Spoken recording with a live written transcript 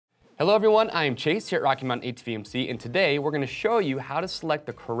Hello everyone, I am Chase here at Rocky Mountain ATVMC, and today we're going to show you how to select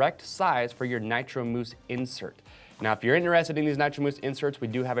the correct size for your Nitro Mousse insert. Now if you're interested in these Nitro Mousse inserts, we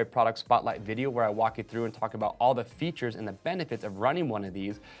do have a product spotlight video where I walk you through and talk about all the features and the benefits of running one of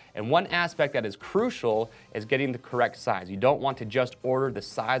these. And one aspect that is crucial is getting the correct size. You don't want to just order the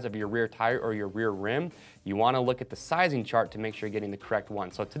size of your rear tire or your rear rim. You want to look at the sizing chart to make sure you're getting the correct one.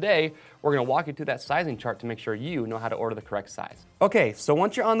 So today, we're going to walk you through that sizing chart to make sure you know how to order the correct size. Okay, so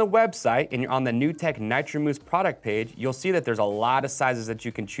once you're on the website and you're on the Nuetech Nitro Mousse product page, you'll see that there's a lot of sizes that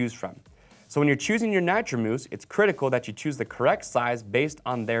you can choose from. So when you're choosing your Nitro Mousse, it's critical that you choose the correct size based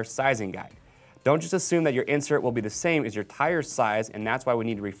on their sizing guide. Don't just assume that your insert will be the same as your tire size, and that's why we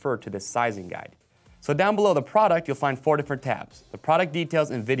need to refer to this sizing guide. So down below the product, you'll find 4 different tabs: the product details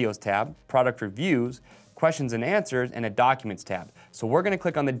and videos tab, product reviews, questions and answers, and a documents tab. So we're going to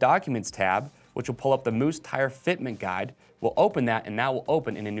click on the documents tab, which will pull up the Mousse tire fitment guide. We'll open that, and that will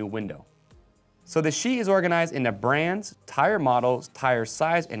open in a new window. So the sheet is organized into brands, tire models, tire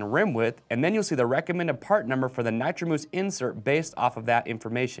size, and rim width, and then you'll see the recommended part number for the Nitro Mousse insert based off of that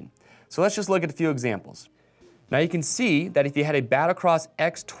information. So let's just look at a few examples. Now you can see that if you had a Battlecross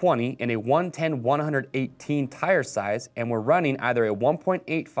X20 in a 110/118 tire size and we're running either a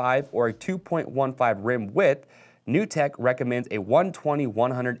 1.85 or a 2.15 rim width, Neutech recommends a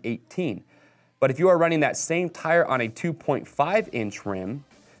 120/118. But if you are running that same tire on a 2.5-inch rim,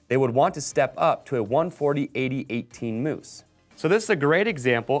 they would want to step up to a 140/80/18 mousse. So this is a great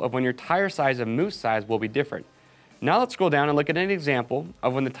example of when your tire size and mousse size will be different. Now let's scroll down and look at an example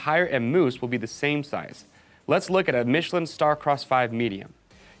of when the tire and mousse will be the same size. Let's look at a Michelin Starcross 5 medium.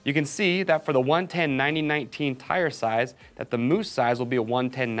 You can see that for the 110/90/19 tire size, that the mousse size will be a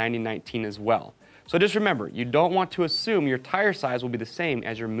 110/90/19 as well. So just remember, you don't want to assume your tire size will be the same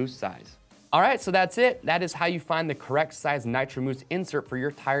as your mousse size. All right, so that's it. That is how you find the correct size Nitro Mousse insert for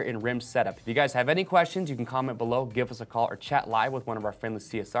your tire and rim setup. If you guys have any questions, you can comment below, give us a call, or chat live with one of our friendly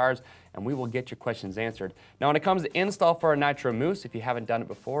CSRs, and we will get your questions answered. Now, when it comes to install for a Nitro Mousse, if you haven't done it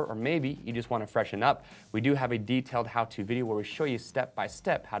before, or maybe you just want to freshen up, we do have a detailed how-to video where we show you step by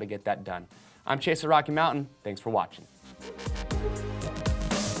step how to get that done. I'm Chase at Rocky Mountain. Thanks for watching.